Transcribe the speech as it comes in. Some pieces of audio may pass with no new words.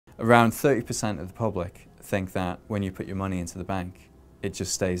Around 30% of the public think that when you put your money into the bank, it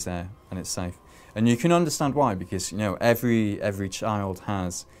just stays there and it's safe. And you can understand why, because every child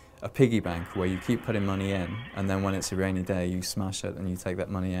has a piggy bank where you keep putting money in, and then when it's a rainy day you smash it and you take that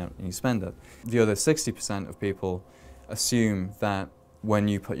money out and you spend it. The other 60% of people assume that when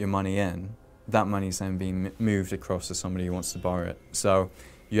you put your money in, that money's then being moved across to somebody who wants to borrow it. So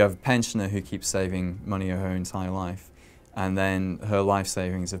you have a pensioner who keeps saving money her entire life, and then her life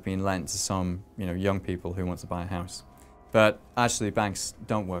savings have been lent to some young people who want to buy a house. But actually banks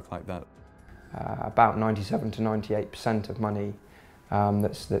don't work like that. About 97 to 98% of money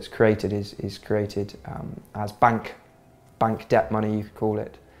that's created is created as bank debt money, you could call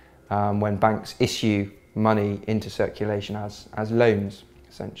it, when banks issue money into circulation as loans,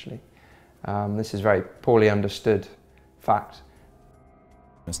 essentially. This is a very poorly understood fact.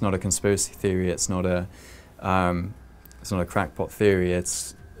 It's not a conspiracy theory, it's not a crackpot theory,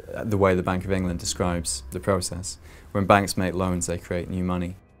 it's the way the Bank of England describes the process. When banks make loans, they create new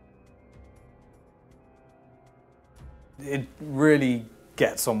money. It really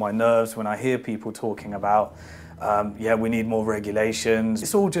gets on my nerves when I hear people talking about, yeah, we need more regulations.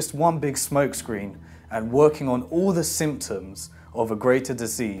 It's all just one big smokescreen and working on all the symptoms of a greater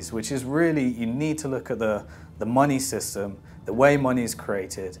disease, which is really, you need to look at the money system, the way money is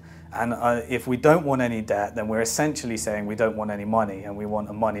created. And if we don't want any debt, then we're essentially saying we don't want any money and we want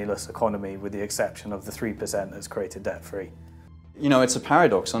a moneyless economy with the exception of the 3% that's created debt-free. It's a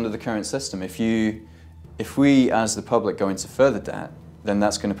paradox under the current system. If we as the public go into further debt, then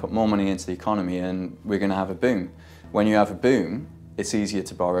that's going to put more money into the economy and we're going to have a boom. When you have a boom, it's easier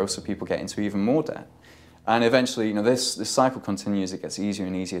to borrow, so people get into even more debt. And eventually, this cycle continues, it gets easier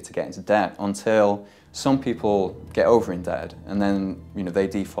and easier to get into debt until some people get over-indebted and then, they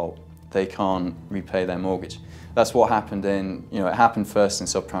default. They can't repay their mortgage. That's what happened it happened first in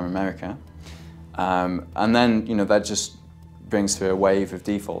subprime America. And then, that just brings through a wave of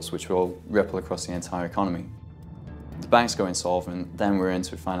defaults which will ripple across the entire economy. The banks go insolvent, then we're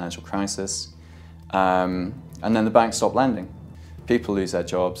into a financial crisis, and then the banks stop lending. People lose their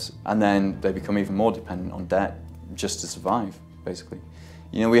jobs, and then they become even more dependent on debt just to survive, basically.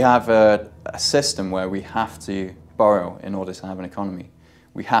 We have a system where we have to borrow in order to have an economy.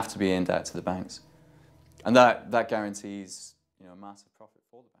 We have to be in debt to the banks. And that guarantees, a massive profit.